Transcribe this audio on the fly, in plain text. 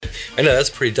I know, that's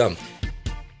pretty dumb.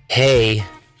 Hey.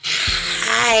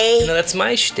 Hi. No, that's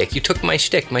my shtick. You took my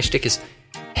shtick. My shtick is,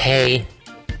 hey.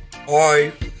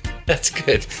 Hi. That's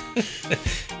good.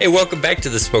 Hey, welcome back to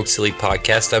the Smoke Silly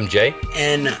Podcast. I'm Jay.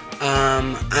 And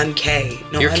I'm Kay.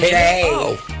 No, You're I'm Kay? Jay.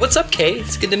 Oh, what's up, Kay?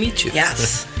 It's good to meet you.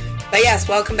 Yes. But yes,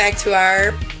 welcome back to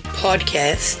our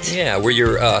podcast. Yeah, we're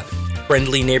your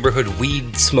friendly neighborhood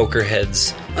weed smoker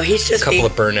heads. Oh, he's just a couple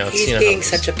of burnouts. He's you know being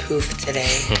such a poof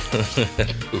today.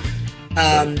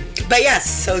 But yes,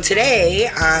 so today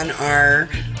on our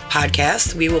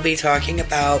podcast, we will be talking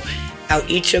about how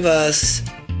each of us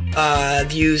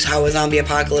views how a zombie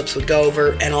apocalypse would go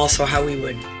over, and also how we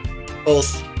would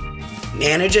both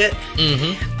manage it.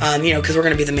 Mm-hmm. Because we're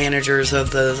going to be the managers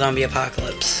of the zombie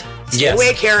apocalypse. Stay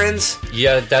away, Karens.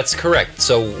 Yeah, that's correct.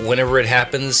 So whenever it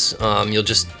happens, you'll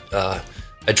just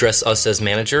address us as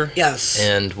manager. Yes.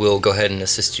 And we'll go ahead and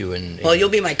assist you in Well, you'll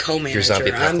be my co-manager. your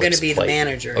zombie I'm going to be plight. the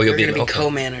manager. Oh, you'll You're be going to be okay.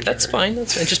 co-manager. That's fine.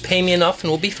 That's fine. Just pay me enough and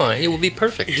we'll be fine. It will be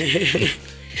perfect.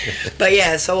 But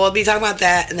yeah, so we'll be talking about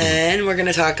that, and then we're going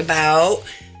to talk about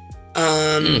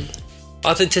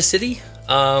Authenticity.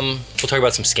 We'll talk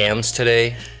about some scams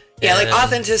today. yeah, like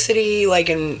authenticity, like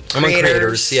in Among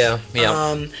creators. creators, yeah.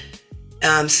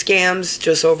 Scams,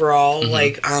 just overall,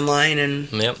 like online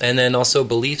and Yep. And then also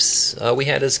beliefs we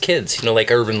had as kids,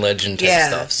 like urban legend type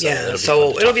stuff. So yeah. that'll be So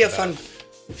fun to it'll talk be a about.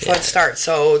 fun start.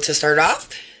 So to start off,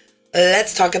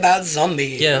 let's talk about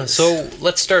zombies. Yeah, so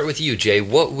let's start with you, Jay.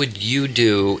 What would you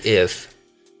do if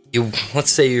let's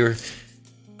say you're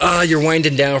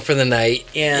winding down for the night.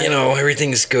 Yeah.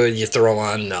 Everything's good. You throw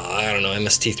on, I don't know,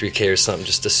 MST3K or something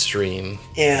just to stream.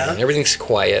 Yeah. And everything's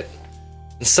quiet.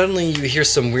 And suddenly you hear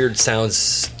some weird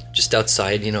sounds just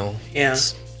outside, Yeah.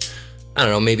 It's, I don't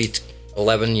know, maybe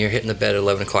 11, you're hitting the bed at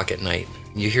 11 o'clock at night.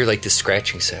 You hear like this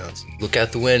scratching sounds. You look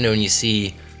out the window and you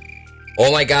see,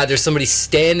 oh my God, there's somebody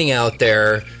standing out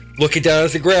there looking down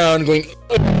at the ground going,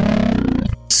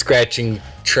 scratching,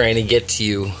 trying to get to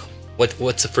you.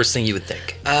 What's the first thing you would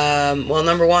think? Well,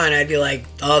 number one, I'd be like,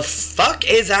 the fuck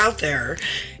is out there?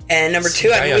 And number two,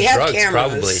 we have drugs, cameras.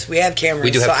 probably. We have cameras.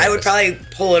 We do have so I would cameras.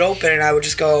 probably pull it open and I would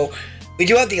just go. We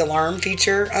do have the alarm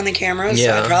feature on the cameras.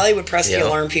 Yeah. So I probably would press the Yeah.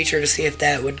 alarm feature to see if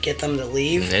that would get them to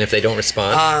leave. And if they don't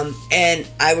respond? And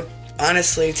I would,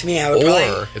 honestly, to me, I would Or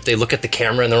probably. if they look at the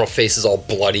camera and their whole face is all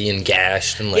bloody and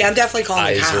gashed and Yeah, I'm definitely calling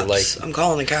the eyes cops. are like I'm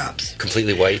calling the cops.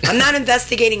 completely white. I'm not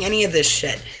investigating any of this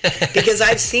shit because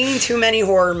I've seen too many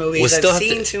horror movies. I've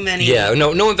seen too many. Yeah,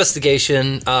 no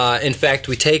investigation. In fact,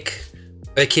 we take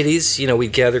kitties. We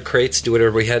gather crates, do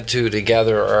whatever we had to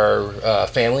gather our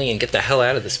family and get the hell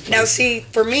out of this place. Now, see,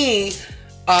 for me,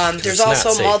 there's It's not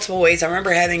also safe. multiple ways. I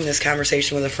remember having this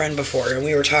conversation with a friend before, and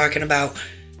we were talking about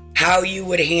how you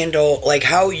would handle, like,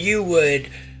 how you would,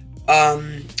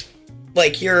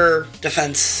 like, your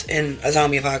defense in a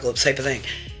zombie apocalypse type of thing.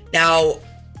 Now,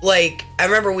 like, I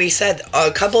remember we said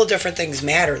a couple of different things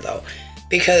matter, though,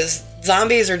 because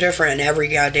zombies are different in every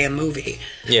goddamn movie.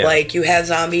 Yeah. Like, you have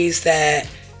zombies that...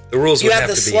 The rules You would have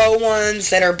the to be slow ones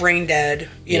that are brain dead.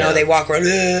 Yeah. They walk around.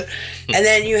 "Ugh." And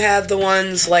then you have the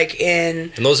ones like in...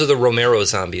 And those are the Romero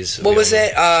zombies. What was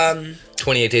it?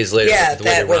 28 days later. Yeah, the way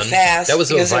that they were run. fast. That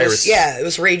was a because virus. it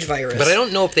was rage virus. But I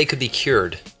don't know if they could be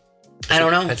cured. I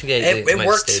don't know. I think they it might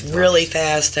works stay really zombies.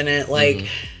 fast, and it like...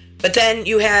 But then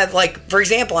you have, like, for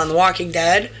example, on The Walking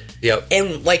Dead, Yep.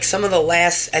 in like some of the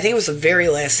last... I think it was the very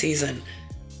last season,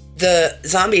 the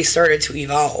zombies started to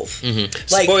evolve.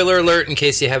 Like, Spoiler alert, in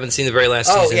case you haven't seen the very last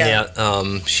Oh, season yeah.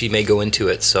 yet, she may go into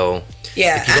it, so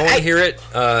yeah, if you don't want to hear it,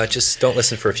 just don't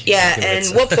listen for a few Yeah, minutes.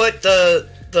 and we'll put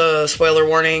the spoiler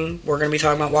warning. We're going to be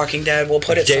talking about Walking Dead. We'll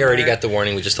put it Jay already somewhere. got the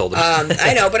warning, we just told him.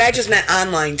 I know, but I just meant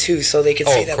online too, so they could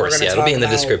see of that course, we're going to yeah, talk it'll be in the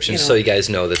about, description, so you guys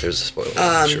know that there's a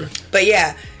spoiler. Sure. But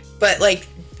yeah, like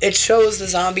it shows the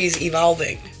zombies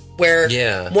evolving, where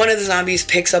one of the zombies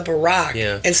picks up a rock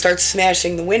and starts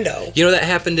smashing the window. You know, that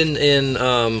happened in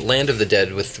Land of the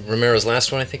Dead with Romero's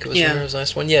last one, I think it was Romero's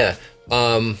last one. Yeah.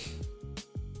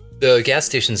 The gas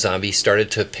station zombie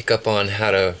started to pick up on how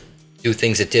to do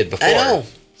things it did before. I know.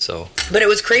 So, but it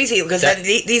was crazy because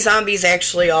these zombies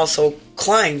actually also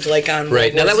climbed, like on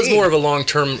right. World Now, War that was Z. more of a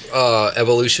long-term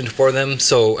evolution for them.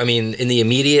 So, I mean, in the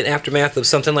immediate aftermath of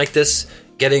something like this,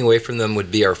 getting away from them would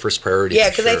be our first priority.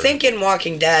 Yeah, because I think in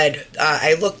Walking Dead,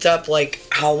 I looked up like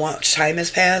how much time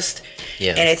has passed.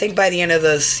 Yeah. And I think by the end of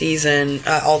the season,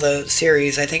 all the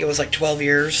series, I think it was like 12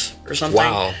 years or something.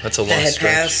 Wow, that's a long that had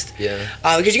stretch. passed. Yeah.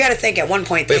 Because you got to think at one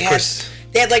point But they of had course-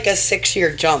 like a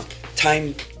 6-year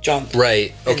time jump.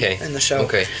 Right. Okay. In the show.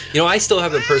 Okay. I still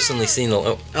haven't personally seen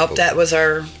the. That was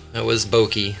our That was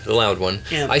Boki, the loud one.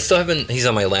 Yeah. I still haven't... He's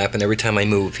on my lap, and every time I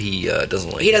move, he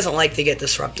doesn't like it. He doesn't like to get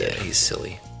disrupted. Yeah, he's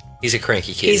silly. He's a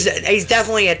cranky kid. He's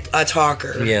definitely a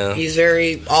talker. Yeah. He's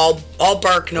very all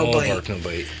bark, no bite. All bark, no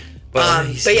bite.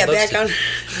 But yeah, back on...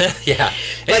 yeah.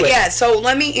 But Anyway. yeah, so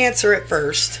let me answer it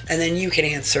first, and then you can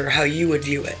answer how you would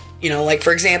view it. You know, like,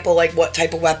 for example, like, what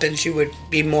type of weapons you would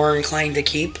be more inclined to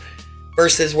keep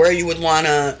versus where you would want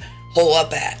to hole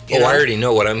up at. You know? I already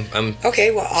know what I'm...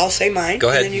 Okay, well, I'll say mine. Go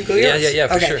ahead. And then you go yours. Yeah,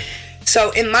 for sure.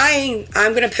 So in mine,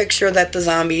 I'm going to picture that the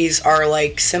zombies are,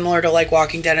 like, similar to, like,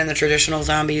 Walking Dead and the traditional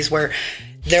zombies, where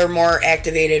they're more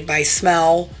activated by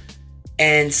smell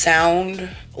and sound.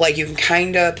 Like, you can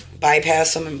kind of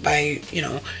bypass them by, you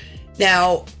know.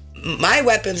 Now, my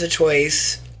weapons of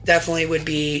choice definitely would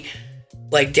be,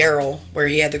 like, Daryl, where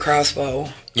he had the crossbow.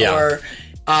 Yeah.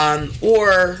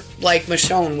 Or like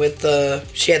Michonne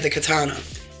she had the katana.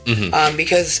 Mm-hmm.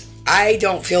 Because I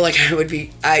don't feel like I would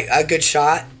be a good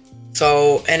shot.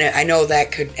 So, and I know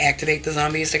that could activate the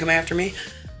zombies to come after me.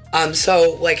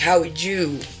 So, like, how would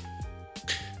you...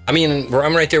 I mean,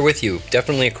 I'm right there with you.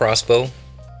 Definitely a crossbow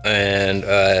and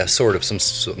a sword of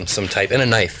some type, and a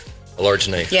knife, a large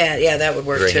knife. Yeah, that would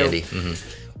work Very too. handy.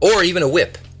 Mm-hmm. Or even a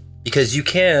whip, because you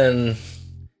can...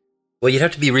 Well, you'd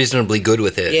have to be reasonably good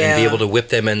with it and be able to whip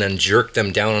them and then jerk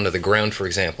them down onto the ground, for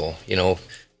example. You know,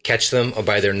 catch them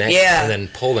by their neck and then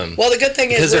pull them. Well, the good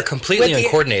thing is... Because they're completely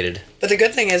uncoordinated. But the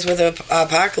good thing is with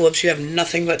Apocalypse, you have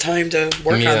nothing but time to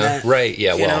work on that. Right,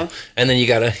 yeah, well. Know? And then you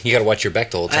gotta watch your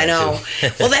back the whole time, I know. too.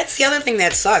 Well, that's the other thing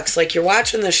that sucks. Like, you're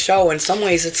watching the show, in some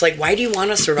ways, it's like, why do you want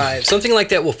to survive? Something like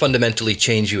that will fundamentally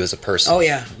change you as a person. Oh,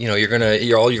 yeah. You know,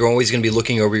 you're always gonna be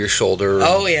looking over your shoulder.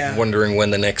 Oh, yeah. Wondering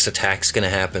when the next attack's gonna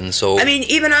happen. So I mean,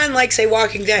 even on, like, say,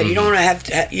 Walking Dead, you don't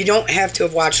have to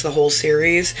have watched the whole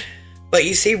series, but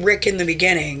you see Rick in the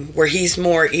beginning, where he's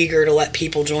more eager to let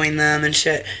people join them and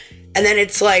shit. And then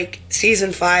it's like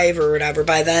season 5 or whatever.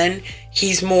 By then,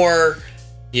 he's more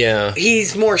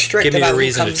strict Give me about a who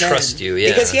reason comes to trust you, yeah.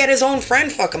 because he had his own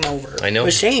friend fuck him over. I know.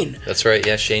 With Shane. That's right.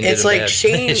 Yeah, Shane did It's him like bad.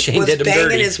 Shane was did him banging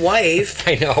dirty. his wife.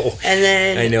 I know. And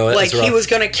then, I know, like, rough. he was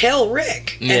going to kill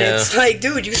Rick. And Yeah. it's like,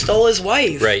 dude, you stole his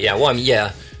wife. Right. Yeah. Well, I mean,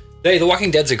 yeah. Hey, The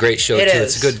Walking Dead's a great show too.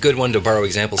 is. It's a good one to borrow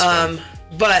examples from.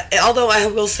 But although I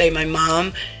will say my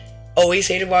mom always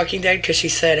hated Walking Dead because she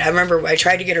said, I remember I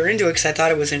tried to get her into it because I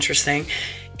thought it was interesting.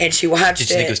 And she watched it. Did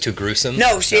you think it was too gruesome?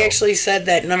 No, she actually said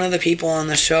that none of the people on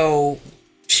the show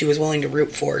she was willing to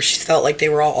root for. She felt like they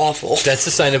were all awful. That's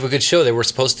the sign of a good show. They were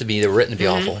written to be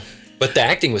awful. But the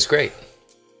acting was great.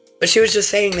 But she was just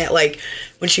saying that, like,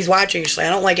 when she's watching, she's like, I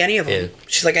don't like any of them. Yeah.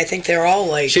 She's like, I think they're all,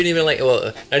 like... She didn't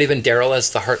even not even Daryl as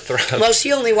the heartthrob. Well,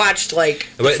 she only watched, like,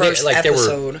 the first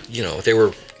episode. They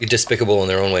were despicable in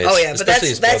their own ways. Oh, yeah, but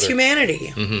that's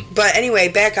humanity. Mm-hmm. But anyway,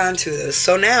 back onto this.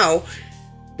 So now,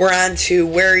 we're on to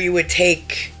where you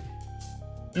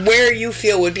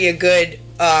feel would be a good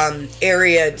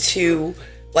area to,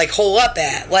 like, hole up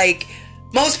at. Like,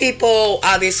 most people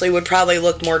obviously would probably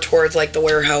look more towards, like, the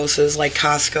warehouses, like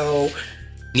Costco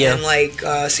and, like,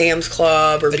 Sam's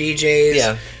Club or BJ's.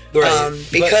 Yeah, right.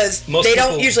 Because they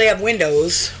don't usually have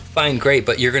windows. Fine, great,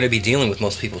 but you're going to be dealing with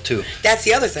most people, too. That's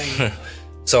the other thing.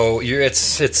 So it's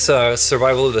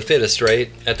survival of the fittest,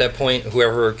 right? At that point,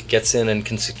 whoever gets in and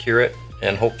can secure it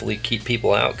and hopefully keep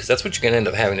people out, because that's what you're going to end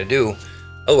up having to do.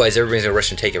 Otherwise, everybody's going to rush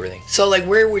and take everything. So, like,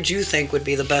 where would you think would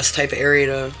be the best type of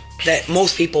area that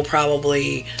most people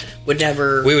probably would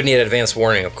never... We would need advance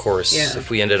warning, of course, yeah. if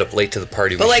we ended up late to the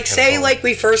party. But, like, say, like,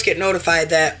 we first get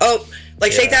notified that,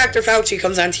 say Dr. Fauci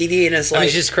comes on TV and is like... I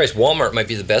mean, Jesus Christ, Walmart might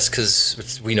be the best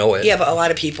because we know it. Yeah, but a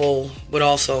lot of people would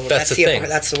also... That's the thing.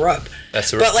 That's the rub. That's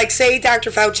the rub. But, like, say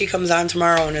Dr. Fauci comes on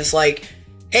tomorrow and is like,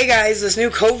 hey, guys, this new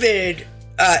COVID...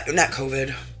 not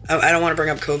COVID... I don't want to bring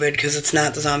up COVID because it's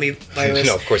not the zombie virus.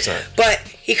 No, of course not. But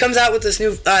he comes out with this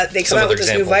new... they come out with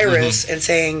this new virus and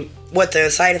saying what the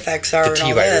side effects are and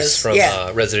all this. The T-virus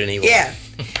from Resident Evil. Yeah.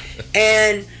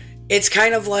 And it's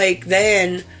kind of like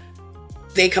then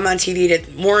they come on TV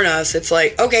to warn us. It's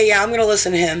like, okay, yeah, I'm going to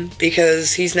listen to him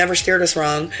because he's never steered us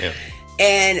wrong. Yeah.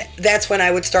 And that's when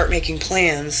I would start making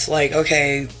plans. Like,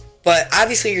 okay, but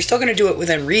obviously you're still going to do it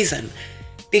within reason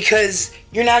because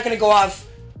you're not going to go off...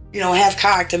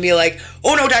 half-cocked and be like,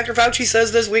 oh no, Dr. Fauci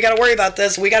says this, we gotta worry about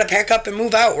this, we gotta pack up and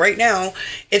move out right now.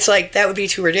 It's like, that would be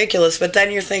too ridiculous. But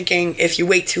then you're thinking, if you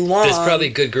wait too long... There's probably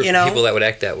a good group of people that would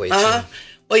act that way, too.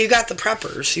 Well, you got the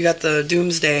preppers, you got the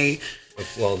doomsday...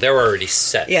 Well, they're already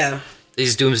set. Yeah.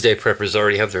 These doomsday preppers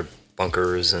already have their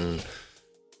bunkers and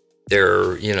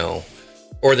their,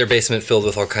 or their basement filled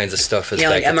with all kinds of stuff.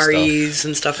 Like MREs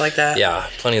and stuff like that. Yeah,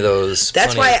 plenty of those.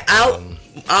 That's why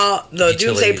the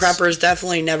doomsday preppers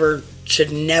definitely never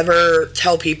should never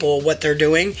tell people what they're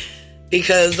doing,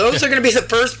 because those are going to be the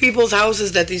first people's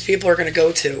houses that these people are going to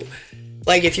go to.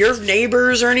 Like, if your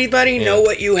neighbors or anybody know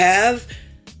what you have,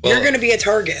 you're going to be a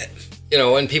target. You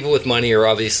know, and people with money are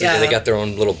obviously, they got their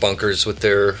own little bunkers with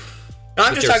their... No,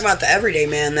 I'm just talking about the everyday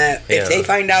man, that if they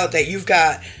find out that you've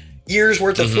got years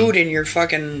worth of food in your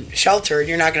fucking shelter and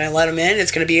you're not going to let them in,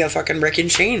 it's going to be a fucking Rick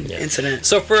and Shane incident.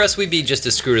 So for us, we'd be just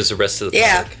as screwed as the rest of the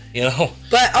public, you know?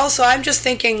 But also, I'm just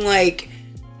thinking, like,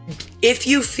 if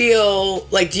you feel,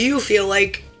 like, do you feel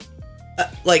like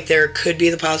there could be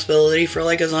the possibility for,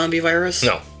 like, a zombie virus?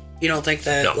 No. You don't think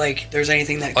that, like, there's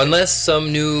anything that could... Unless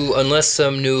some new,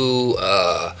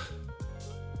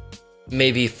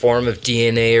 maybe form of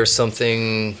DNA or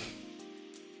something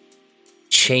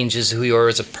changes who you are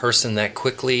as a person that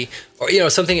quickly, or, you know,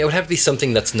 something, it would have to be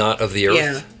something that's not of the earth.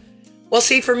 Yeah. Well,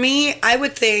 see, for me, I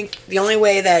would think the only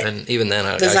way that... And even then,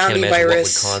 I can't imagine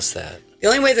virus, what would cause that. The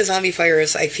only way the zombie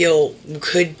virus, I feel,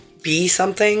 could be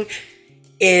something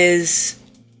is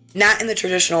not in the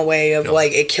traditional way of,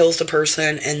 like, it kills the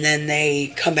person and then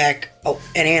they come back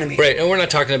and animate. Right, and we're not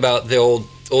talking about the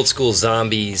old school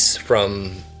zombies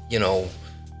from, you know,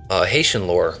 Haitian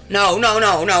lore. No.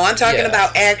 I'm talking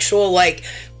about actual, like,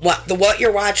 what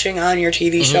you're watching on your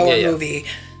TV show or movie,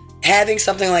 having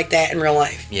something like that in real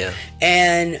life. Yeah.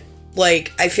 And,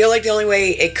 like, I feel like the only way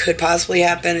it could possibly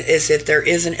happen is if there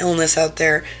is an illness out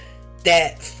there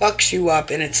that fucks you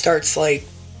up and it starts, like,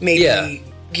 maybe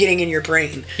getting in your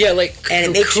brain. Yeah, like... And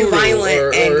it makes you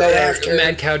violent and go after...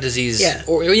 mad cow disease. Yeah.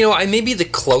 Or, you know, maybe the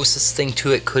closest thing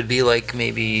to it could be, like,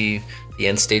 maybe... the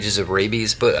end stages of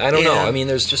rabies, but I don't know. I mean,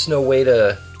 there's just no way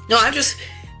to... No,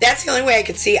 that's the only way I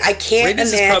could see. I can't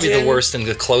rabies imagine... is probably the worst and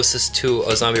the closest to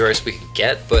a zombie virus we could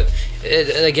get, but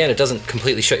it doesn't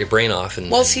completely shut your brain off.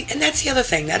 Well, see, and that's the other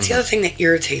thing. That's the other thing that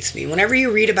irritates me. Whenever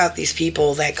you read about these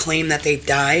people that claim that they've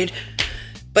died,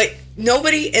 but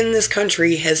nobody in this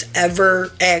country has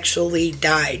ever actually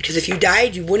died, because if you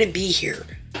died, you wouldn't be here.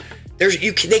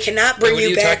 They cannot bring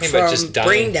you back from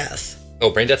brain death. Oh,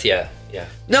 brain death? Yeah.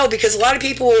 No, because a lot of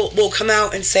people will come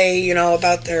out and say, you know,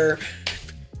 about their...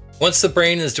 Once the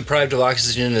brain is deprived of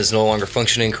oxygen and is no longer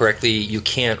functioning correctly, you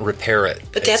can't repair it.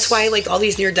 But that's why, like, all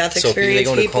these near-death experience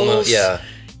people,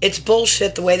 it's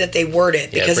bullshit the way that they word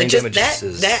it, because it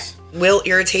just that will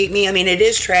irritate me. I mean, it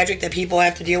is tragic that people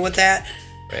have to deal with that,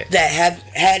 that have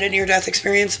had a near-death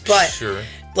experience, but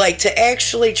like, to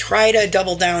actually try to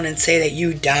double down and say that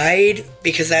you died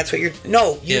because that's what you're...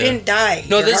 No, you didn't die.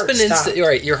 No, there's been...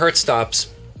 right, your heart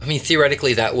stops. I mean,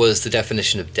 theoretically, that was the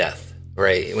definition of death,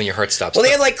 right? When your heart stops. Well,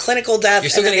 they have, like, clinical death. You're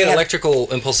still going to get electrical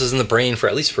impulses in the brain for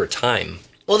at least for a time.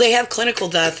 Well, they have clinical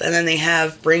death, and then they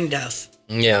have brain death.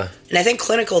 Yeah. And I think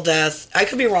clinical death... I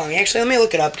could be wrong. Actually, let me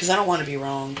look it up, because I don't want to be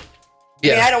wrong.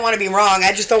 Yeah. I mean, I don't want to be wrong.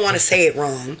 I just don't want to say it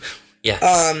wrong. Yes.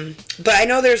 But I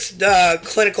know there's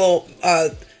clinical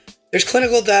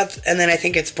death, and then I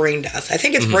think it's brain death. I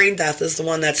think it's brain death is the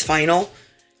one that's final.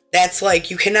 That's like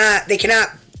they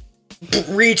cannot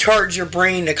recharge your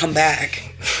brain to come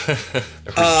back.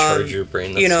 Recharge your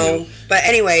brain, that's you know. New. But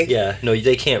anyway. Yeah, no,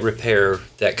 they can't repair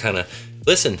that kind of...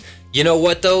 Listen, you know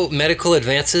what though? Medical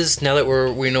advances, now that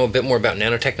we know a bit more about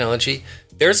nanotechnology,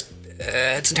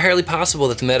 it's entirely possible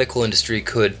that the medical industry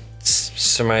could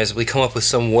surmisably come up with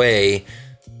some way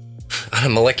on a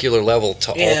molecular level to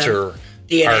alter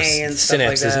DNA our and stuff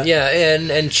synapses, like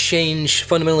that. and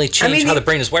fundamentally change how the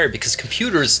brain is wired, because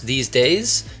computers these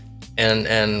days,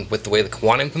 and with the way the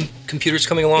quantum computers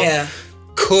coming along,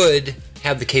 could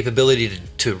have the capability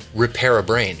to repair a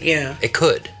brain. Yeah, it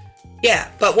could. Yeah,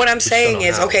 but what I'm saying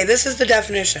is, okay, this is the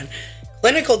definition.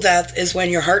 Clinical death is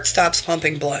when your heart stops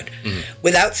pumping blood.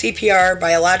 Without CPR,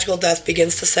 biological death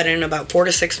begins to set in about 4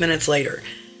 to 6 minutes later.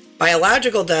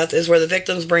 Biological death is where the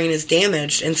victim's brain is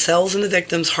damaged and cells in the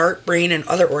victim's heart, brain, and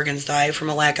other organs die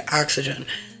from a lack of oxygen.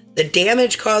 The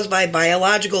damage caused by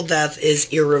biological death is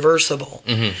irreversible.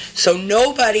 So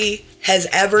nobody has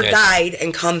ever died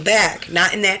and come back.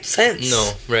 Not in that sense.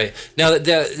 No, right. Now,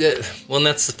 well, and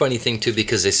that's the funny thing, too,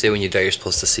 because they say when you die, you're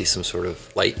supposed to see some sort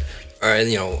of light. Or,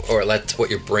 you know, or that's what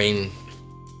your brain...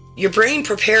 Your brain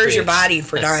prepares your body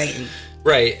for dying.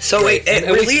 Right. So it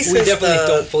releases we definitely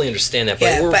don't fully understand that.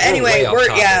 But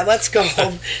let's go.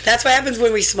 That's what happens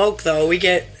when we smoke, though.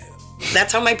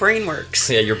 That's how my brain works.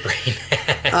 Yeah, your brain.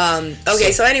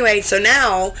 Okay, so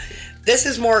now, this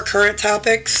is more current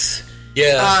topics.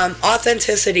 Yeah.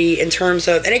 Authenticity in terms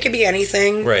of, and it could be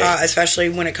anything, right. Especially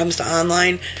when it comes to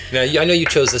online. Now, I know you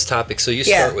chose this topic, so you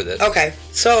start with it. Okay,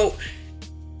 so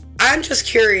I'm just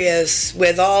curious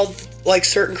with all, like,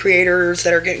 certain creators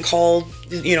that are getting called,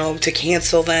 you know, to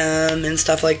cancel them and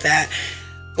stuff like that.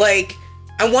 Like,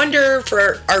 I wonder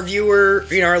for our viewer,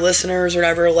 our listeners or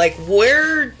whatever, like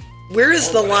where is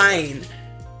the line?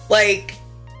 Like,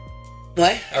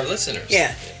 what? Our listeners.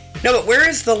 Yeah. No, but where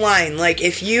is the line? Like,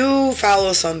 if you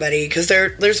follow somebody, because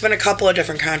there's been a couple of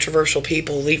different controversial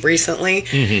people recently,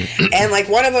 and like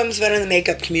one of them's been in the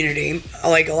makeup community.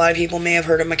 Like a lot of people may have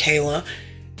heard of Michaela.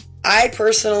 I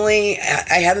personally,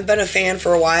 I haven't been a fan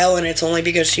for a while, and it's only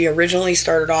because she originally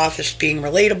started off as being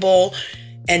relatable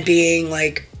and being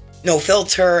like no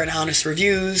filter and honest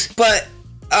reviews. But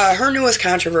her newest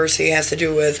controversy has to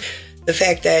do with the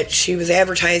fact that she was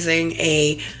advertising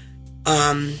a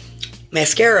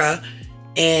mascara,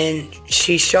 and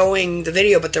she's showing the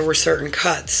video, but there were certain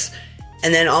cuts.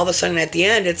 And then all of a sudden at the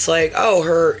end, it's like,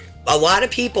 oh, a lot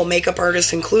of people, makeup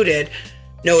artists included,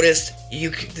 noticed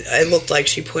it looked like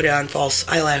she put on false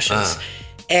eyelashes.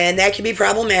 And that can be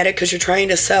problematic because you're trying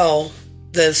to sell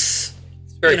this.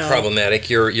 Very problematic.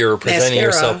 You're presenting mascara.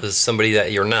 yourself as somebody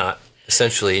that you're not,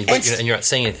 essentially, and you're not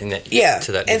saying anything that to that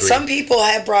degree. And some people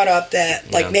have brought up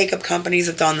that makeup companies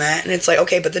have done that, and it's like,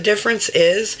 okay, but the difference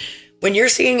is when you're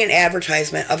seeing an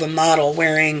advertisement of a model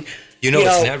wearing, it's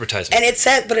an advertisement,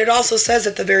 and it also says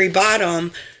at the very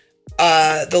bottom,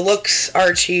 the looks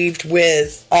are achieved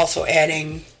with also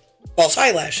adding false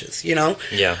eyelashes.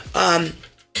 Yeah.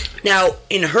 Now,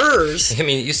 in hers... I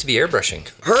mean, it used to be airbrushing.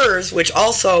 Hers, which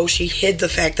also, she hid the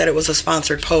fact that it was a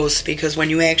sponsored post, because when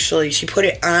she put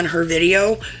it on her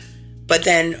video, but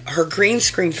then her green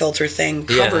screen filter thing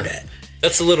covered it.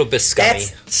 That's a little bit scummy.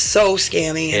 That's so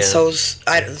scammy, and so...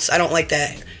 I don't like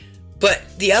that. But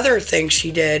the other thing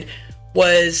she did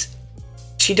was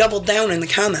she doubled down in the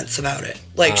comments about it.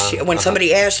 Like, when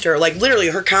somebody asked her, like, literally,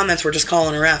 her comments were just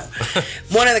calling her out.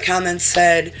 One of the comments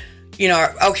said...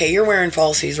 okay, you're wearing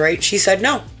falsies, right? She said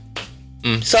no.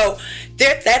 So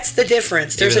that's the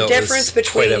difference. There's a difference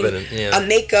between a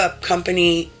makeup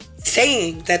company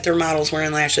saying that their model's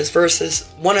wearing lashes versus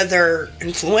one of their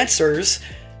influencers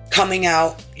coming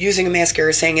out using a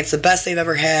mascara saying it's the best they've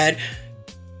ever had,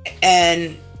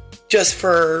 and just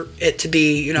for it to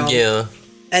be,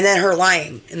 and then her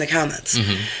lying in the comments.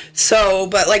 So,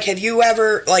 but like, have you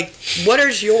ever, like, what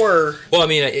is your... Well, I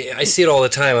mean, I see it all the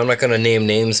time. I'm not going to name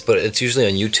names, but it's usually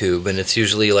on YouTube, and it's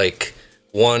usually like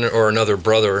one or another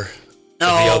brother of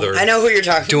the other. I know who you're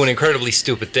talking doing incredibly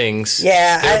stupid things.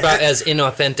 Yeah. They're about as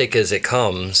inauthentic as it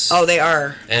comes. Oh, they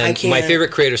are. And my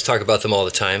favorite creators talk about them all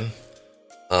the time.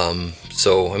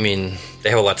 So, I mean, they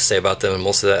have a lot to say about them, and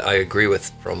most of that I agree with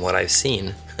from what I've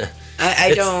seen.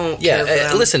 I don't care for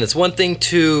them. Listen, it's one thing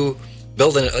to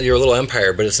build your little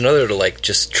empire, but it's another to like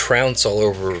just trounce all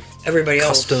over everybody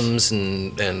customs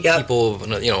and people,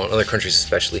 in other countries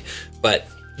especially. But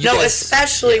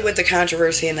especially with the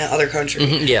controversy in that other country.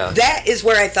 That is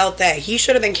where I felt that he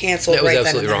should have been canceled. That was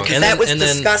absolutely wrong, because that was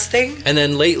disgusting. And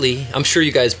then lately, I'm sure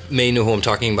you guys may know who I'm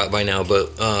talking about by now,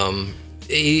 but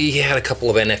he had a couple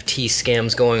of NFT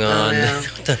scams going on.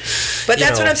 But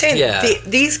that's what I'm saying. Yeah.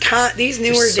 These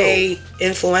newer day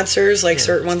influencers, like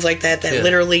certain ones like that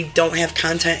literally don't have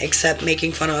content except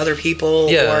making fun of other people.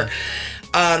 Or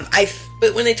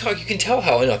but when they talk, you can tell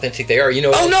how inauthentic they are.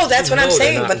 Oh no, that's what I'm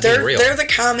saying. But they're the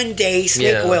common day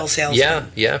snake oil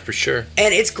salesman. Yeah, for sure.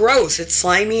 And it's gross. It's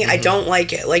slimy. I don't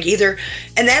like it. Like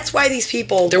and that's why these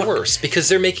people they're worse, because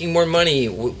they're making more money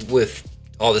with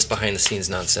all this behind the scenes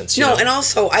nonsense. No, and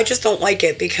also I just don't like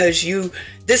it because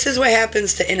this is what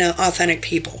happens to inauthentic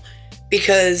people.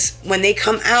 Because when they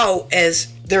come out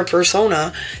as their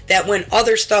persona, that when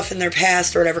other stuff in their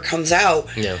past or whatever comes out,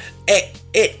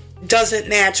 it doesn't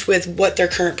match with what their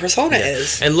current persona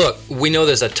is. And look, we know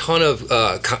there's a ton of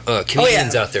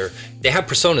comedians out there. They have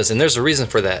personas, and there's a reason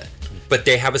for that. But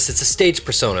it's a stage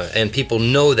persona, and people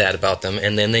know that about them,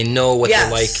 and then they know what they're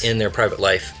like in their private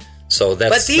life. So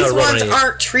that's. But these ones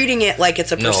aren't treating it like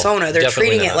it's a persona. No, they're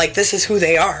treating it like this is who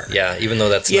they are. Yeah, even though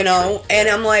that's not true. And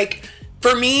I'm like,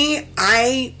 for me,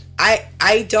 I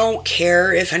don't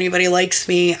care if anybody likes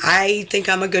me. I think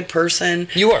I'm a good person.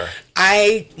 You are.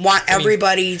 I want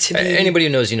everybody to be... Anybody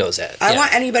who knows you knows that. I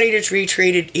want anybody to be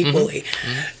treated equally.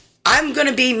 I'm going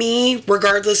to be me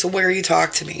regardless of where you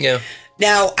talk to me. Yeah.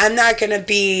 Now, I'm not going to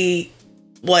be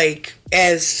like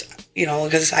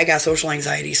because I got social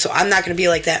anxiety, so I'm not going to be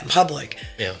like that in public.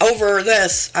 Yeah. Over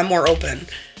this, I'm more open.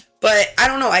 But I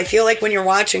don't know. I feel like when you're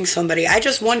watching somebody, I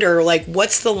just wonder, like,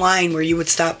 what's the line where you would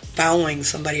stop following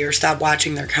somebody or stop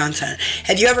watching their content?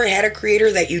 Have you ever had a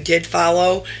creator that you did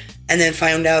follow and then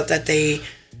found out that they...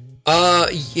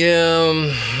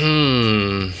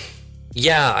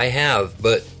 Yeah, I have.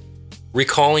 But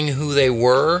recalling who they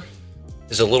were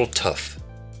is a little tough.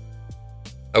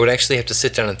 I would actually have to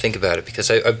sit down and think about it because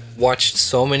I've watched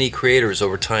so many creators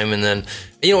over time, and then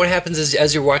what happens is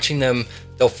as you're watching them,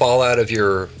 they'll fall out of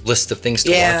your list of things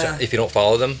to watch if you don't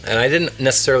follow them. And I didn't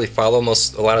necessarily follow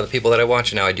a lot of the people that I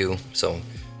watch, and now I do. So,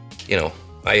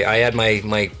 I add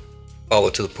my follow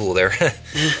to the pool there.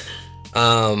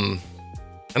 I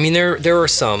mean, there are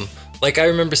some. Like, I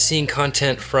remember seeing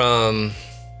content from,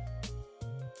 I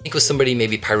think it was somebody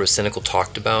maybe Pyrocynical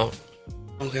talked about.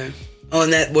 Okay. Oh,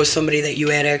 and that was somebody that you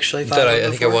had actually followed I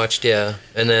think I watched, yeah.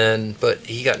 And then, but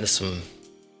he got into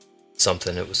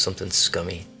something. It was something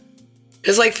scummy.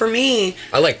 Because, like, for me...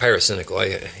 I like Pyrocynical.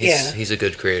 He's a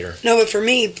good creator. No, but for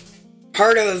me,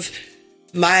 part of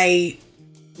my,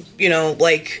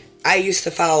 like, I used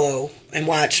to follow and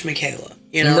watch Michaela,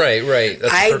 Right.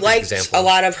 That's I liked example. A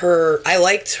lot of her... I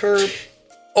liked her...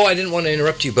 Oh, I didn't want to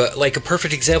interrupt you, but, like, a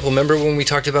perfect example. Remember when we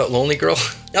talked about Lonely Girl?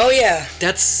 Oh, yeah.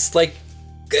 That's, like...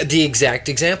 the exact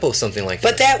example of something like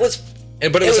that. But that was...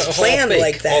 But it was planned fake,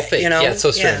 like that, all fake. Yeah, it's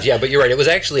so strange. Yeah, but you're right. It was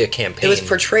actually a campaign. It was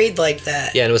portrayed like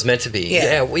that. Yeah, and it was meant to be.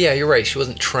 Yeah, you're right. She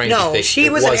wasn't trying to be fake. No, she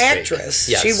was an actress.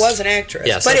 Yes. She was an actress.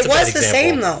 Yes, but it was the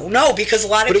same, though. No, because a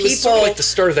lot of people... But it was sort of like the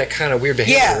start of that kind of weird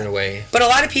behavior in a way. But a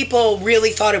lot of people really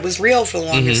thought it was real for the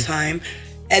longest time.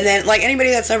 And then, like,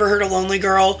 anybody that's never heard of Lonely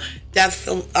Girl,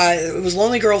 it was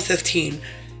Lonely Girl 15.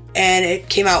 And it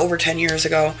came out over 10 years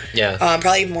ago. Yeah.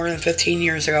 Probably more than 15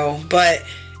 years ago. But,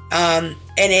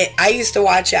 I used to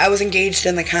watch it. I was engaged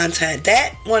in the content.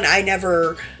 That one I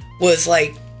never was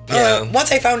like,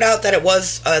 once I found out that it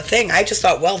was a thing, I just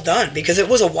thought, well done. Because it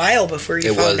was a while before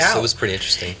you found out. It was pretty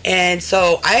interesting. And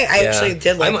so I actually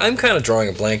did like... I'm kind of drawing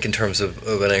a blank in terms of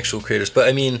an actual creators. But,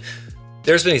 I mean...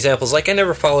 There's been examples, like I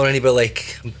never followed anybody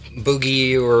like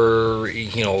Boogie or,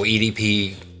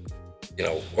 EDP,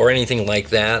 or anything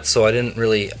like that. So I didn't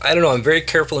really, I don't know, I'm very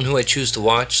careful in who I choose to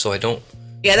watch, so I don't.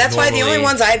 Yeah, that's why the only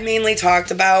ones I've mainly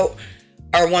talked about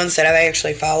are ones that I've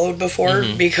actually followed before.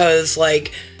 Because,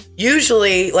 like,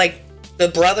 usually, like, the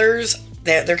brothers,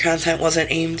 their content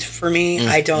wasn't aimed for me.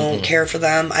 I don't care for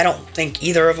them. I don't think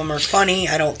either of them are funny.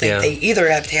 I don't think they either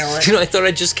have talent. I thought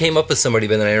I just came up with somebody,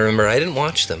 but then I remember I didn't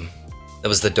watch them. That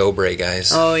was the Dobre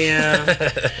guys. Oh, yeah.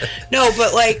 No,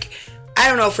 but, like, I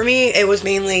don't know. For me, it was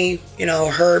mainly,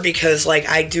 her because, like,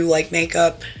 I do like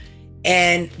makeup.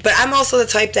 But I'm also the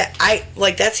type that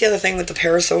that's the other thing with the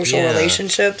parasocial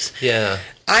relationships. Yeah.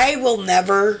 I will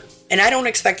never, and I don't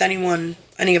expect any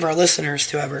of our listeners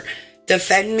to ever,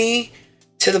 defend me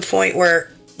to the point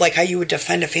where, like, how you would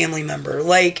defend a family member.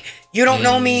 Like, you don't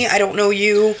know me, I don't know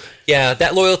you. Yeah,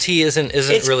 that loyalty isn't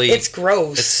really... It's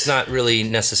gross. It's not really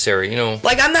necessary,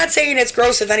 Like, I'm not saying it's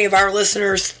gross if any of our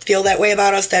listeners feel that way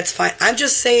about us, that's fine. I'm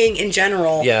just saying, in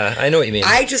general... Yeah, I know what you mean.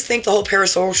 I just think the whole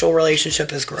parasocial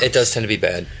relationship is gross. It does tend to be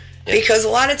bad. Yeah. Because a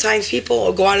lot of times people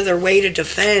will go out of their way to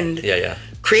defend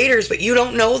creators, but you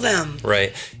don't know them.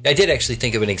 Right. I did actually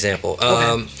think of an example.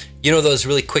 Okay. Those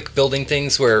really quick building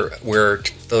things where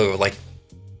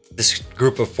this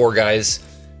group of 4 guys...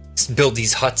 build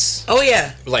these huts. Oh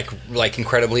yeah, like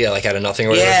incredibly, like out of nothing. Or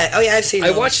whatever. Yeah. Oh yeah, I've seen. I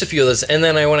watched a few of those, and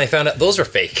then when I found out those were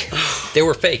fake, they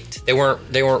were faked. They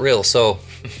weren't real. So,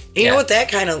 you know what that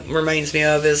kind of reminds me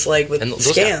of is like with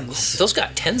scams. Those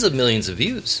got tens of millions of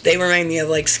views. They remind me of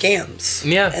like scams.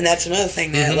 Yeah, and that's another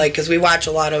thing that like because we watch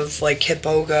a lot of like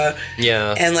Kitboga.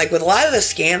 Yeah, and like with a lot of the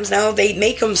scams now, they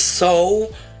make them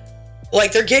so.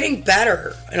 Like, they're getting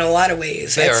better in a lot of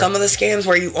ways. At some of the scams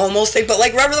where you almost think... But,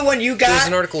 like, remember the one you got? There's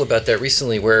an article about that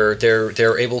recently where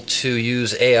they're able to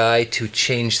use AI to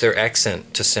change their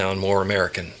accent to sound more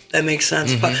American. That makes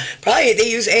sense. Probably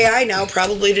they use AI now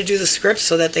probably to do the scripts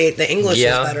so that the English is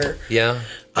better. Yeah,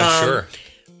 I'm sure.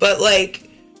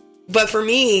 But for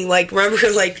me, like,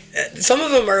 remember, like, some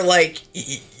of them are, like,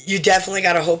 you definitely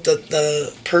got to hope that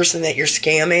the person that you're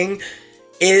scamming...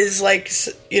 is like,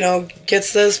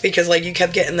 gets this because like you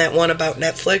kept getting that one about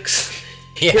Netflix.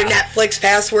 Yeah. Your Netflix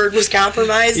password was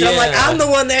compromised. Yeah. I'm like, I'm the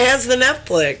one that has the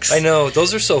Netflix. I know.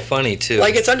 Those are so funny too.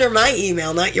 Like it's under my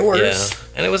email, not yours. Yeah.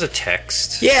 And it was a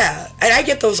text. Yeah. And I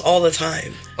get those all the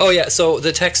time. Oh yeah. So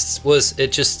the text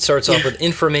it just starts off with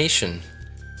information.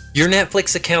 Your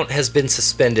Netflix account has been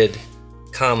suspended,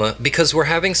 because we're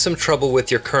having some trouble with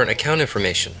your current account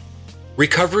information.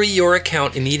 Recover your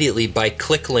account immediately by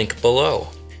click link below.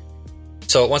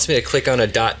 So it wants me to click on a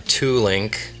 .to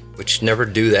link, which never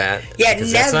do that. Yeah, never.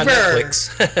 That's not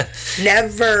Netflix.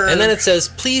 Never. And then it says,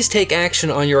 please take action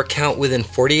on your account within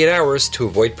 48 hours to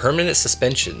avoid permanent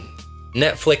suspension.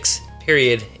 Netflix,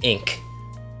 Inc.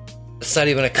 It's not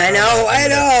even a comment. I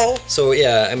know. So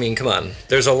yeah, I mean, come on.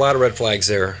 There's a lot of red flags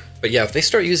there. But yeah, if they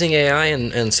start using AI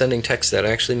and sending text that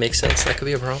actually makes sense, that could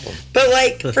be a problem. But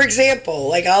like, for example,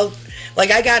 like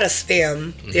Like, I got a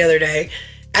spam the other day.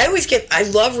 I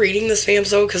love reading the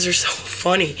spams, though, because they're so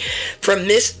funny. From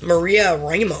Miss Maria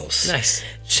Ramos. Nice.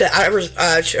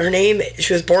 Her name,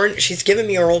 she was born, she's given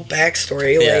me her old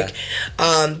backstory, Yeah.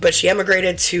 but she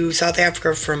emigrated to South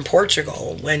Africa from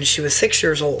Portugal when she was 6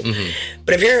 years old.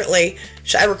 But apparently,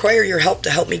 I require your help to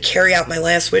help me carry out my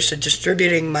last wish of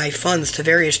distributing my funds to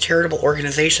various charitable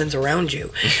organizations around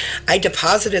you. I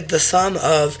deposited the sum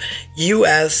of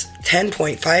US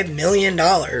 $10.5 million.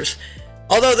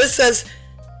 Although this says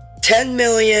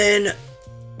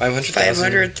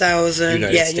 500,000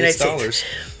 United States dollars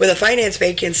with a finance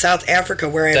bank in South Africa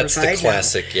where I reside. That's the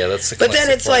classic. Now. Yeah, that's the but classic. But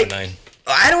then it's like,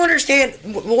 I don't understand.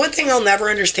 One thing I'll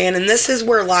never understand, and this is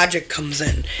where logic comes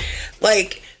in.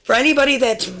 Like, for anybody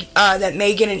that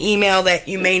may get an email that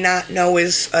you may not know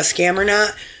is a scam or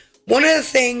not, one of the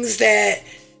things that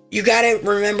you got to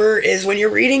remember is when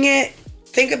you're reading it,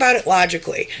 think about it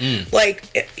logically. Like,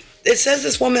 it says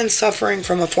this woman's suffering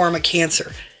from a form of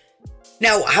cancer.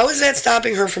 Now, how is that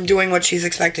stopping her from doing what she's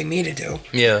expecting me to do?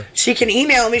 Yeah. She can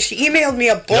email me. She emailed me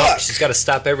a book. No, she's got to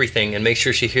stop everything and make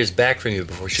sure she hears back from you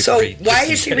before she can read. So why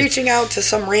is she reaching out to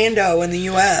some rando in the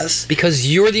U.S.?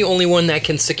 Because you're the only one that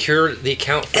can secure the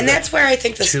account for and that's where I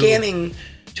think the scamming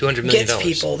 $200 million gets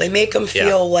people. They make them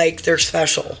feel like they're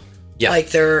special. Yeah.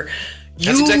 Like you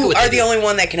exactly are the only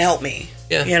one that can help me.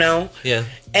 Yeah. You know? Yeah.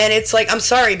 And it's like, I'm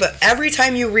sorry, but every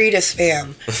time you read a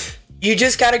spam, you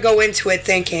just got to go into it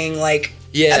thinking, like,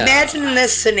 imagine in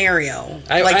this scenario.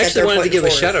 I actually wanted to give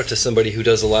forth. a shout out to somebody who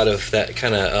does a lot of that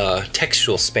kind of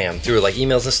textual spam through like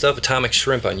emails and stuff. Atomic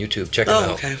Shrimp on YouTube. Check him out.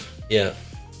 Okay. Yeah.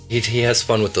 He has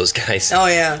fun with those guys. Oh,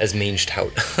 yeah. As mange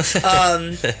tout.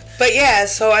 But yeah,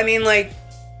 so I mean, like,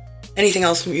 anything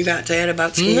else you got to add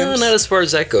about scams? No, not as far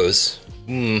as that goes.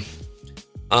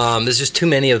 There's just too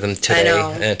many of them today. I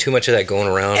know. And too much of that going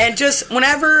around. And just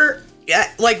whenever,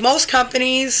 like most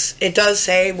companies, it does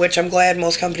say, which I'm glad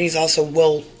most companies also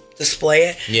will display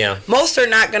it. Yeah. Most are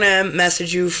not going to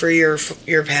message you for your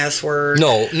password.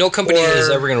 No company is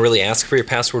ever going to really ask for your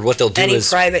password. What they'll do any is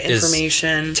private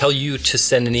information. Tell you to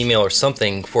send an email or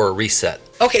something for a reset.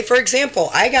 Okay, for example,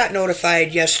 I got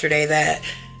notified yesterday that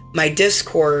my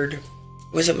Discord, it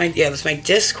was my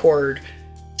Discord.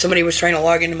 Somebody was trying to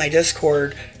log into my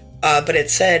Discord, but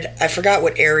it said, I forgot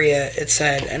what area it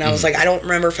said, and I was like, I don't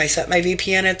remember if I set my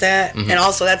VPN at that. And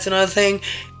also, that's another thing.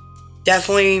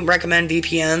 Definitely recommend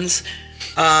VPNs,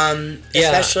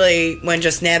 especially when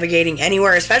just navigating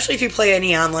anywhere, especially if you play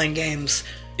any online games.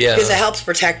 Yeah, because it helps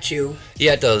protect you.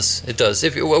 Yeah, it does. It does.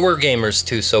 We're gamers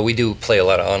too, so we do play a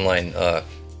lot of online.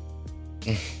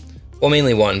 Well,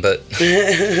 mainly one, but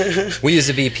we use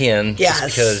a VPN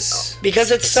just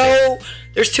because it's so.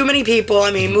 There's too many people.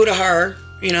 I mean, Mudahar,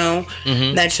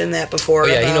 mentioned that before. Oh,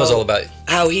 yeah, he knows all about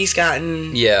how he's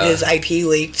gotten his IP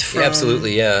leaked from. Yeah,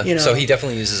 absolutely, yeah. So he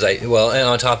definitely uses and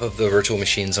on top of the virtual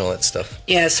machines and all that stuff.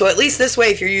 Yeah, so at least this way,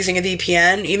 if you're using a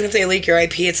VPN, even if they leak your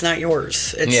IP, it's not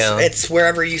yours. It's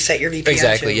wherever you set your VPN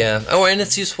Exactly, to. yeah. Oh, and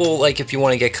it's useful, like, if you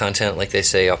want to get content, like they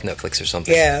say, off Netflix or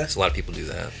something. Yeah. So a lot of people do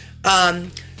that.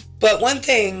 But one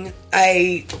thing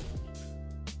I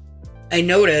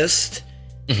noticed...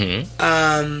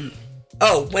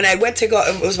 when I went to go,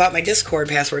 it was about my Discord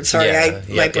password. Sorry,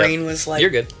 my brain was like, you're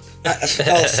good. I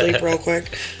fell asleep real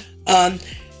quick.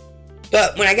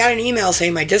 But when I got an email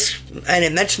saying my and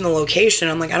it mentioned the location,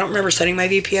 I'm like, I don't remember setting my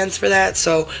VPNs for that.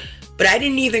 So, but I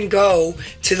didn't even go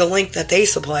to the link that they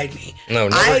supplied me. No,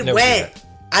 never went.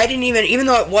 I didn't even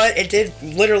though it did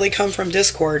literally come from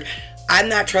Discord. I'm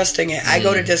not trusting it. I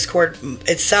go to Discord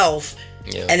itself.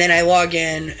 Yeah. And then I log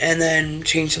in and then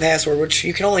change the password, which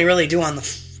you can only really do on the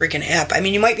freaking app. I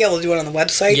mean, you might be able to do it on the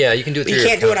website. Yeah, you can do it through your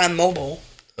account. You can't do it on mobile.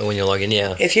 When you log in,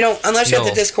 yeah. If you don't, unless you have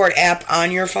the Discord app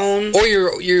on your phone. Or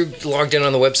you're logged in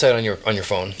on the website on your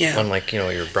phone. Yeah. On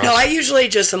your browser. No, I usually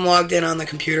just am logged in on the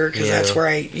computer because that's where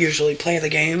I usually play the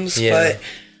games. Yeah.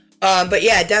 But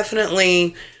yeah,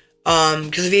 definitely.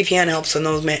 Because the VPN helps in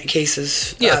those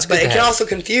cases. Yeah, but it can also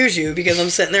confuse you because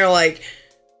I'm sitting there like,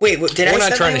 wait, We're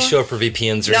not trying to show up for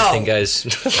VPNs or anything, guys.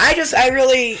 I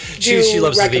really do she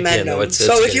loves recommend the VPN, them.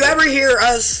 So if you ever hear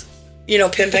us,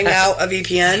 pimping out a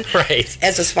VPN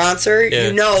as a sponsor,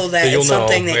 you know that it's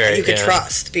something that you could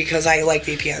trust because I like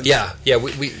VPNs. Yeah,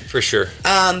 we for sure.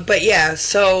 But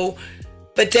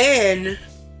then,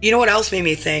 you know what else made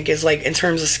me think is like in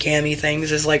terms of scammy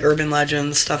things is like urban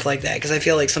legends, stuff like that, because I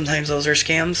feel like sometimes those are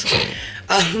scams.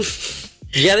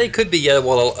 Yeah, they could be. Yeah,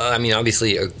 well, I mean,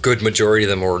 obviously, a good majority of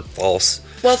them were false.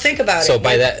 Well, think about it. So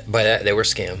by that, they were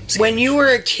scams. When you were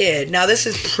a kid, now this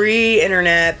is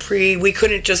pre-internet, we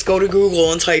couldn't just go to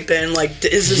Google and type in like,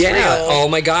 "Is this real?" Oh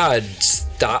my God!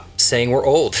 Stop saying we're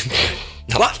old.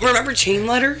 What? Remember chain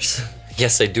letters?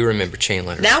 Yes, I do remember chain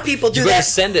letters. Now people do you that. You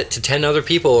send it to 10 other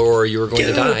people or you were going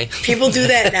to die. People do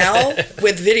that now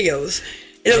with videos.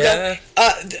 It'll Yeah.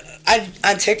 go,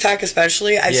 on TikTok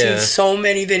especially, I've seen so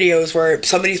many videos where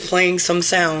somebody's playing some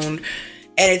sound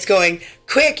and it's going,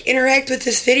 quick, interact with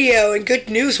this video and good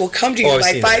news will come to you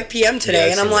by 5 p.m. today.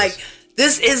 Yeah, and I'm like,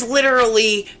 this is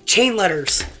literally chain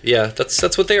letters. Yeah,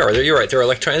 that's what they are. You're right. They're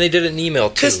electronic. They did it in email,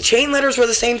 too. Because chain letters were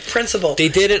the same principle. They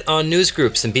did it on news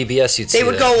groups and BBS. They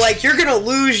would go like, you're going to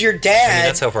lose your dad. I mean,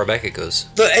 that's how far back it goes.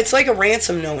 It's like a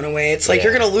ransom note in a way. It's like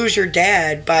you're going to lose your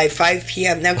dad by 5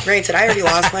 p.m. Now, granted, I already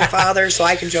lost my father, so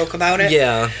I can joke about it.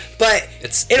 Yeah. But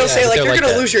it'll say, like, you're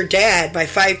going to lose your dad by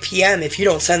 5 p.m. if you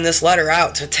don't send this letter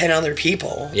out to 10 other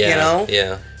people. Yeah. You know?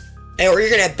 Yeah. Or you're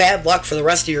going to have bad luck for the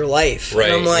rest of your life.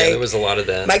 Right. And I'm like, there was a lot of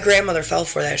that. My grandmother fell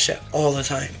for that shit all the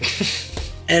time.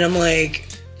 And I'm like,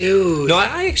 dude. No,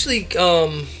 I actually,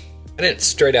 I didn't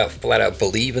flat out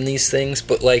believe in these things,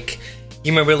 but, like,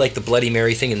 you remember, like, the Bloody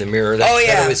Mary thing in the mirror?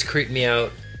 That always creeped me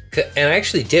out. And I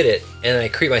actually did it, and I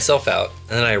creeped myself out,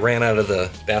 and then I ran out of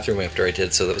the bathroom after I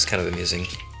did, so that was kind of amusing.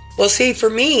 Well, see, for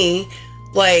me,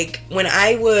 like, when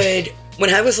I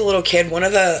was a little kid, one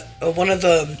of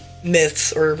the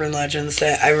myths or urban legends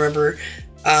that I remember,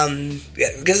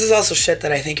 because this is also shit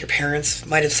that I think your parents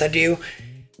might have said to you,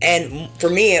 and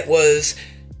for me it was,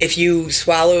 if you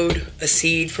swallowed a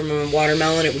seed from a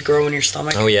watermelon, it would grow in your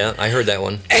stomach. Oh yeah, I heard that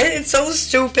one. And it's so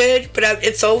stupid, but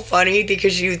it's so funny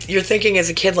because you're thinking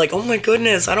as a kid like, oh my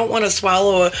goodness, I don't want to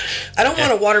want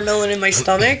a watermelon in my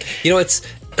stomach. You know, it's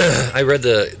I read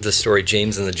the story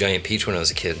James and the Giant Peach when I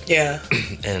was a kid. Yeah.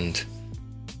 And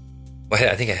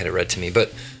I think I had it read to me,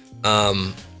 but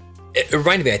it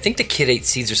reminded me, I think the kid ate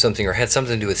seeds or something, or had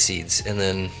something to do with seeds, and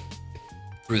then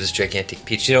grew this gigantic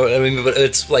peach. You know what I mean? But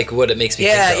it's like what it makes me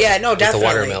think of. Yeah, no, definitely. The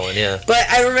watermelon, yeah. But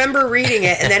I remember reading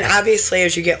it, and then obviously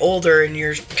as you get older and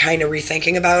you're kind of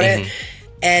rethinking about it,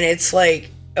 and it's like,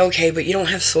 okay, but you don't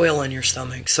have soil in your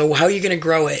stomach, so how are you going to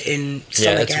grow it in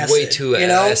stomach acid? Yeah, it's way too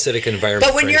acidic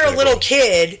environment. But when you're a little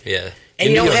kid, and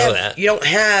you don't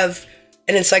have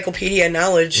an encyclopedia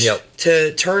knowledge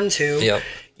to turn to,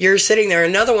 you're sitting there.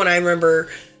 Another one I remember,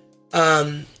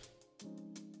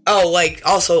 like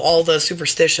also all the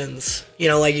superstitions, you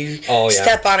know, like you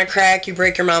step on a crack, you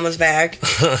break your mama's back.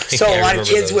 So a lot of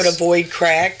kids would avoid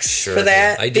cracks for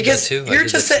that. I did because that too. You're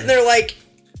just sitting there like,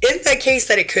 in that case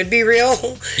that it could be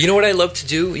real. You know what I love to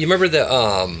do? You remember the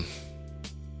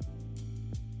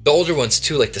older ones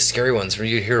too, like the scary ones where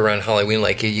you hear around Halloween,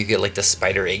 like you get like the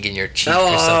spider egg in your cheek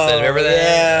or something. Remember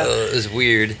that? Yeah. It was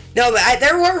weird. No, but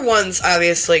there were ones,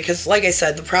 obviously, because like I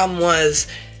said, the problem was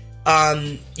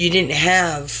you didn't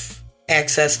have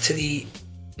access to the,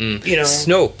 you know.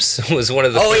 Snopes was one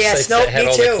of the first sites that had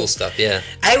all that cool stuff. Yeah.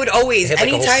 I would always, they had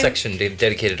like anytime, a whole section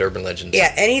dedicated to urban legends.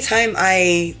 Yeah, anytime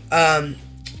I,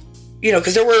 you know,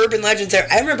 because there were urban legends there.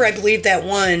 I remember I believed that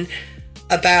one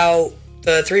about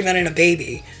the 3 Men and a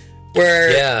Baby,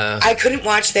 where I couldn't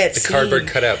watch that scene. The cardboard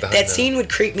cutout behind that scene would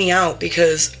creep me out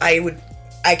because I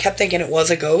kept thinking it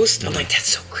was a ghost. I'm like, that's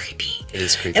so creepy. It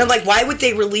is creepy. And I'm like, why would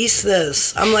they release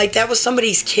this? I'm like, that was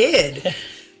somebody's kid.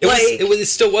 It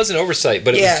still was an oversight,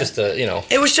 but it was just a, you know.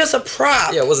 It was just a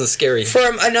prop. Yeah, it wasn't scary.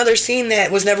 From another scene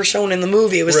that was never shown in the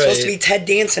movie. It was supposed to be Ted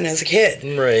Danson as a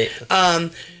kid. Right.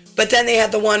 But then they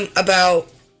had the one about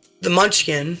the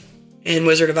Munchkin in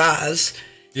Wizard of Oz.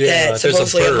 Yeah, that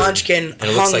supposedly a Munchkin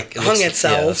hung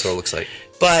itself. Yeah, that's what it looks like.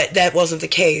 But that wasn't the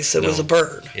case. It was a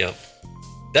bird. Yep.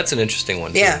 That's an interesting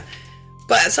one, too. Yeah.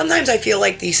 But sometimes I feel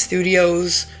like these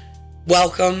studios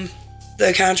welcome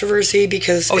the controversy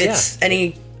because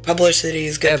any publicity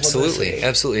is good publicity.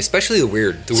 Absolutely. Especially the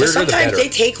weird. The weirder, the better. Sometimes they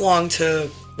take long to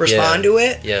respond to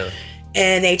it. Yeah.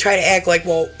 And they try to act like,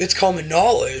 well, it's common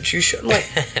knowledge. You shouldn't.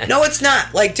 Like, no, it's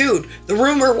not. Like, dude, the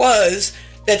rumor was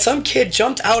that some kid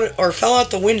jumped out or fell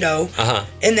out the window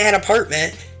in that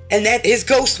apartment, and that his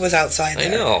ghost was outside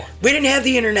there. I know. We didn't have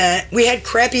the internet. We had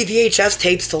crappy VHS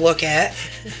tapes to look at.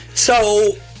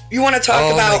 So you want to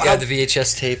talk about? Oh my god, the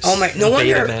VHS tapes. Oh my! No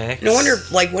wonder.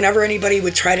 Like whenever anybody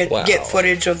would try to get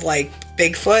footage of like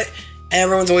Bigfoot, and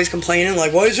everyone's always complaining,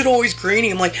 like, why is it always grainy?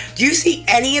 I'm like, do you see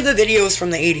any of the videos from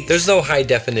the 80s? There's no high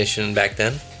definition back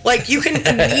then. Like, you can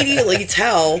immediately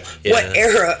tell what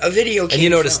era a video came from. And you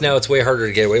notice now it's way harder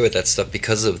to get away with that stuff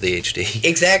because of the HD.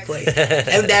 Exactly.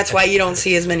 And that's why you don't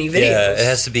see as many videos. Yeah, it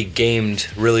has to be gamed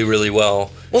really, really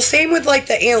well. Well, same with, like,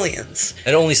 the aliens.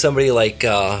 And only somebody like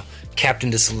Captain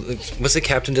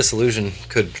Disillusion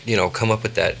could, you know, come up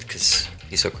with that because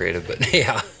he's so creative. But,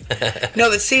 yeah. No,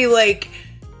 but see, like...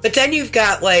 But then you've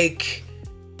got, like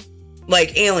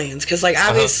like aliens, because like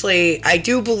obviously I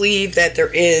do believe that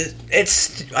there is.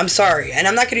 I'm sorry, and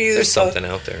I'm not going to use. There's something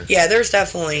out there. Yeah, there's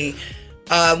definitely.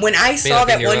 When I saw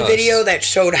that one video that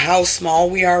showed how small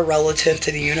we are relative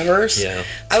to the universe,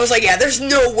 I was like, yeah, there's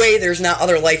no way there's not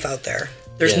other life out there.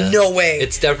 There's no way.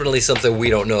 It's definitely something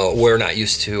we don't know, we're not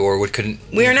used to, or couldn't.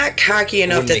 We are not cocky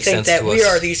enough to think that we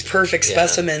are these perfect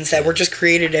specimens that were just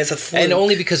created as a fluke. And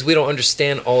only because we don't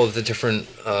understand all of the different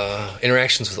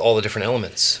interactions with all the different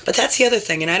elements. But that's the other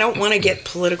thing, and I don't want to get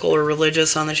political or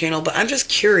religious on the channel, but I'm just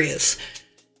curious.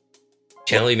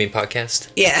 Channel, you mean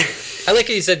podcast? Yeah. I like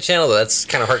how you said channel, though. That's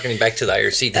kind of harkening back to the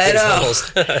IRC. I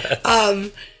know.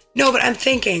 No, but I'm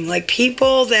thinking, like,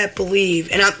 people that believe,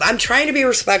 and I'm trying to be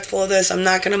respectful of this. I'm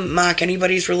not going to mock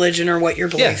anybody's religion or what your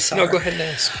beliefs are. No, go ahead and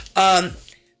ask.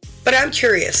 But I'm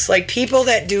curious, like, people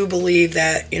that do believe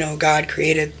that, God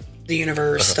created the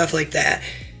universe, stuff like that.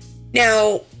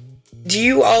 Now,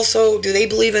 do they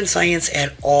believe in science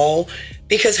at all?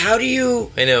 Because how do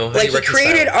you... I know. Like, he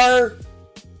created our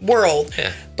world,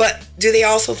 but do they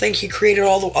also think he created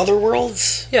all the other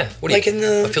worlds? Yeah. What in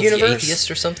the universe? Atheist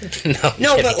or something?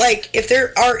 No, but like, if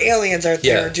there are aliens out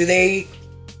there, do they...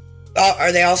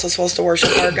 are they also supposed to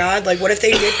worship our God? Like, what if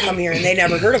they did come here and they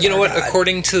never heard of our God? You know what?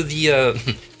 According to the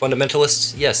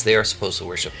fundamentalists, yes, they are supposed to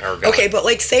worship our God. Okay, but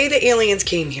like, say the aliens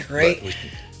came here, right?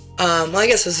 Well, I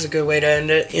guess this is a good way to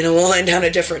end it. We'll end on a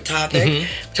different topic,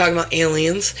 talking about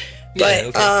aliens.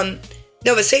 But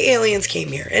no, but say aliens came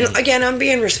here, and again, I'm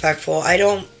being respectful. I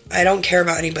don't care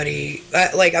about anybody.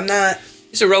 I'm not.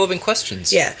 These are relevant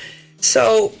questions. Yeah.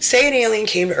 So, say an alien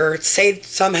came to Earth. Say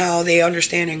somehow they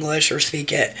understand English or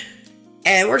speak it,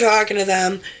 and we're talking to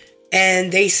them,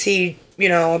 and they see,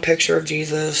 a picture of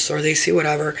Jesus, or they see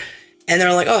whatever, and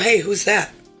they're like, "Oh, hey, who's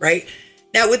that?" Right?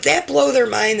 Now, would that blow their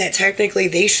mind that technically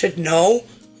they should know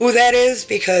who that is?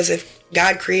 Because if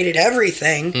God created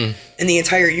everything in the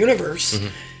entire universe,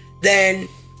 then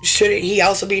shouldn't he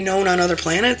also be known on other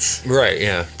planets? Right,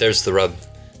 yeah. There's the rub.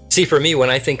 See, for me, when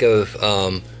I think of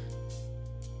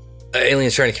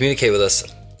aliens trying to communicate with us,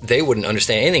 they wouldn't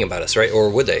understand anything about us, right? Or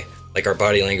would they? Like our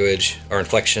body language, our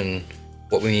inflection,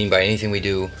 what we mean by anything we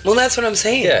do. Well, that's what I'm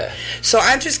saying. Yeah. So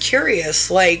I'm just curious,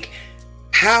 like,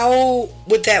 how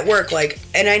would that work? Like,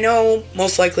 and I know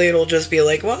most likely it'll just be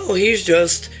like, well, he's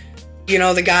just,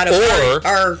 the god of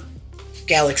our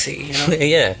galaxy,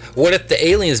 Yeah. What if the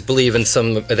aliens believe in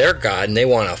some of their god and they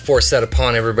want to force that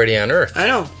upon everybody on Earth? I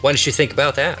know. Why don't you think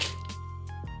about that?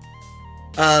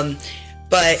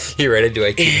 But you ready? Do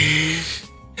I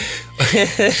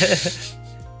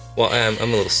Well, I'm a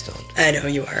little stoned. I know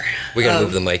you are. We gotta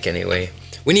move the mic anyway.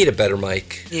 We need a better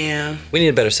mic. Yeah. We need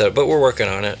a better setup, but we're working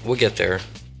on it. We'll get there.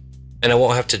 And I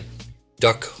won't have to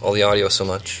duck all the audio so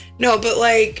much. No, but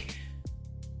like,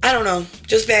 I don't know.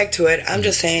 Just back to it. I'm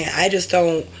just saying, I just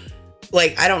don't,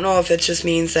 I don't know if it just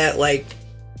means that,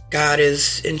 God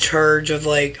is in charge of,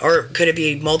 or could it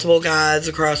be multiple gods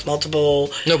across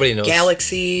multiple Nobody knows.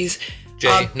 Galaxies?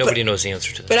 Jay, nobody knows the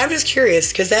answer to that. But I'm just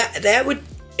curious, because that would,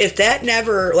 if that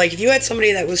never, if you had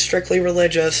somebody that was strictly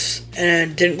religious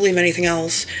and didn't believe anything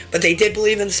else, but they did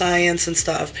believe in science and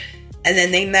stuff, and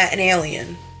then they met an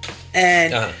alien,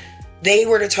 and they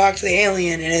were to talk to the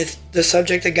alien, and if the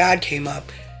subject of God came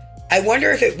up, I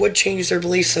wonder if it would change their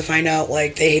beliefs to find out,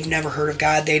 they've never heard of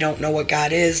God, they don't know what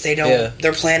God is, they don't,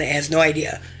 their planet has no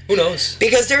idea. Who knows?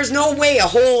 Because there's no way a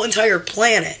whole entire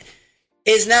planet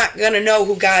is not going to know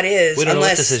who God is. We don't unless,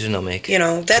 know what decision they'll make.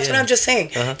 That's what I'm just saying.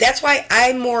 That's why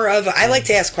I'm more of I like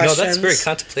to ask questions. No, that's very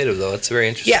contemplative, though. It's very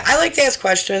interesting. Yeah, I like to ask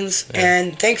questions,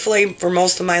 and thankfully, for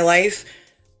most of my life,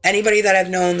 anybody that I've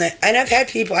known and I've had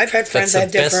friends that have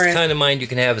different... That's the best kind of mind you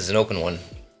can have is an open one.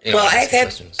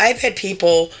 I've had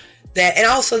people that, and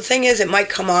also the thing is, it might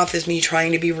come off as me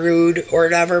trying to be rude or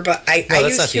whatever, but I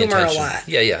use humor a lot.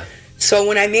 Yeah. So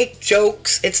when I make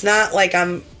jokes, it's not like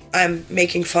I'm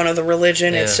making fun of the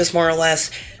religion. It's just more or less,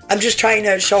 I'm just trying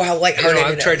to show how lighthearted it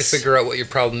is. I've tried to figure out what your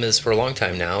problem is for a long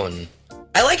time now, and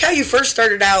I like how you first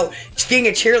started out just being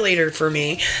a cheerleader for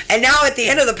me, and now at the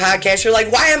end of the podcast, you're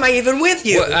like, why am I even with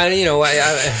you? Well,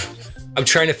 I'm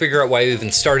trying to figure out why we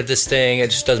even started this thing.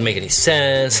 It just doesn't make any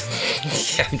sense.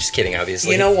 Yeah, I'm just kidding,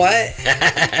 obviously. You know what?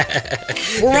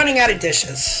 We're running out of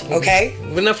dishes, okay?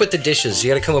 Enough with the dishes.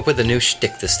 You got to come up with a new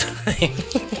shtick this time.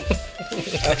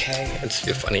 Okay. That's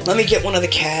funny. Let me get one of the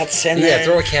cats and then...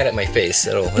 throw a cat at my face.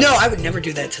 No, I would never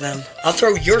do that to them. I'll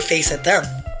throw your face at them.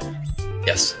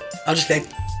 Yes. I'll just be like,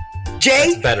 Jay?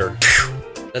 That's better.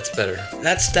 That's better.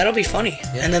 That'll be funny.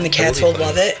 Yeah, and then the cats will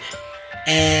love it.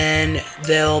 And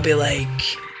they'll be like,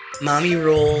 Mommy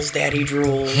rules, Daddy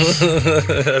drools.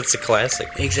 That's a classic.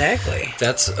 Exactly.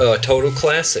 That's a total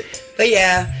classic. But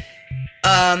yeah,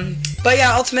 But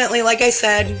yeah, ultimately, like I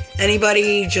said,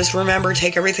 anybody just remember,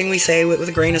 take everything we say with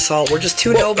a grain of salt. We're just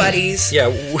two nobodies. Yeah,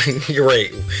 you're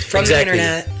right. From the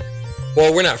internet.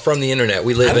 Well, we're not from the internet.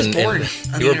 We live in. Born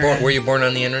You were born. Were you born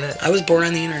on the internet? I was born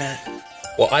on the internet.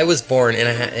 Well, I was born,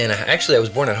 actually I was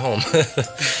born at home,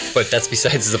 but that's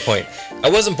besides the point. I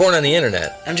wasn't born on the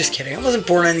internet. I'm just kidding. I wasn't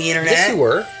born on the internet. Yes, you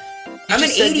were. I'm an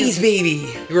 80s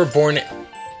baby. You were born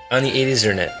on the 80s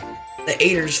internet. The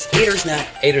Aiders net.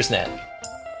 Aiders net.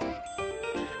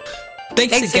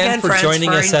 Thanks again for friends, joining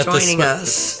us at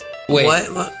us. Wait.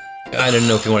 What? I don't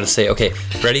know if you want to say. Okay,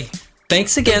 ready?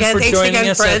 Thanks again for joining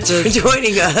us. Friends, for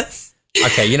joining us.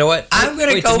 Okay, you know what? I'm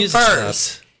going to go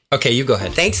first. Okay, you go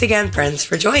ahead. Thanks again, friends,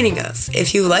 for joining us.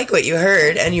 If you like what you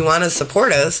heard and you want to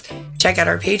support us, check out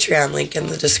our Patreon link in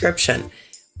the description.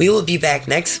 We will be back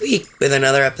next week with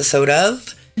another episode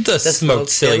of The Smoked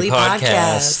Silly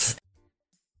Podcast.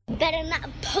 Better not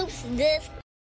post this